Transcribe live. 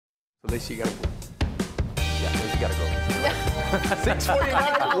So Lacey, you gotta go. Yeah, Lacey gotta go.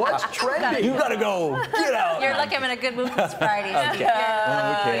 6:49. What's trending? You gotta go. Get out. You're lucky I'm in a good mood this Friday. Okay.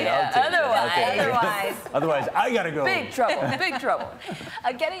 Yeah. Otherwise, I gotta go. Big trouble. Big trouble.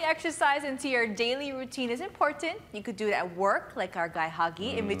 Getting exercise into your daily routine is important. You could do it at work, like our guy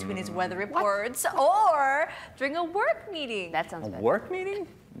Huggy, in between his weather reports, or during a work meeting. That sounds A good. work meeting?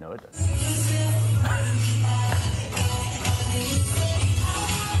 No, it doesn't.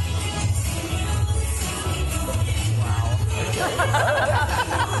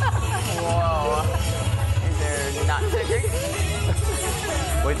 Whoa. Is there not sugar?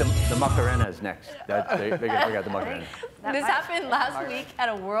 Wait, the Macarena is next. They got the Macarena. This happened last week at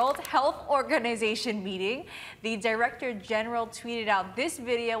a World Health Organization meeting. The Director General tweeted out this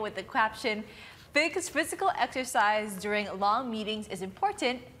video with the caption, "Physical exercise during long meetings is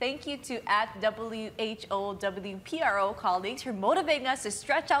important. Thank you to @W.H.O, WPRO colleagues for motivating us to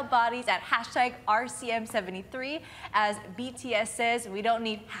stretch our bodies at #RCM73. As BTS says, we don't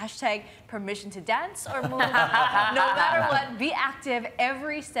need #permission to dance or move. No matter what, be active.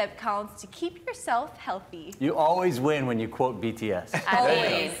 Every step counts to keep yourself healthy." You always win when you quote BTS.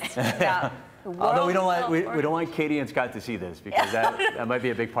 Always. Yeah. Although we don't want Katie and Scott to see this because that might be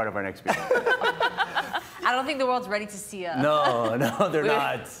a big part of our next meeting. I don't think the world's ready to see us. No, they're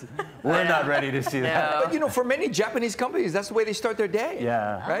not. We're not ready to see that. But you know, for many Japanese companies, that's the way they start their day.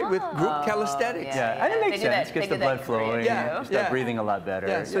 Yeah. Right? With group calisthenics. Yeah, and it makes sense. Gets the blood flowing. Yeah, You start breathing a lot better.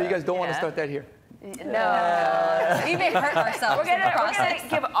 Yeah, so you guys don't want to start that here. No. We may hurt ourselves. We're gonna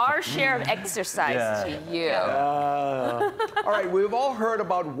give our share of exercise to you. All right, we've all heard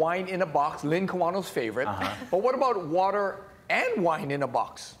about wine in a box, Lynn Kawano's favorite. But what about water and wine in a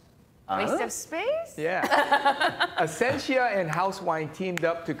box? Waste of space? Yeah. Essentia and House Wine teamed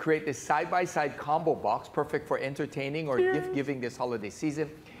up to create this side-by-side combo box, perfect for entertaining or gift-giving this holiday season.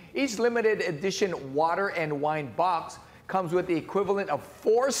 Each limited edition water and wine box comes with the equivalent of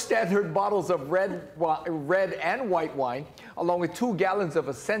 4 standard bottles of red and white wine, along with 2 gallons of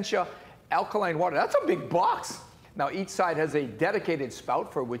Essentia alkaline water. That's a big box. Now, each side has a dedicated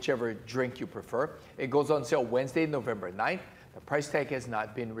spout for whichever drink you prefer. It goes on sale Wednesday, November 9th. The price tag has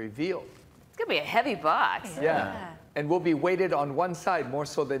not been revealed. It's gonna be a heavy box. Yeah. And will be weighted on one side more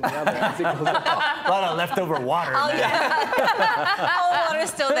so than the other as it goes along. A lot of leftover water. Oh, yeah. All the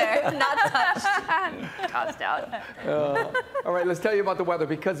water's still there, not touched. Tossed out. All right, let's tell you about the weather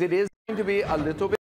because it is going to be a little bit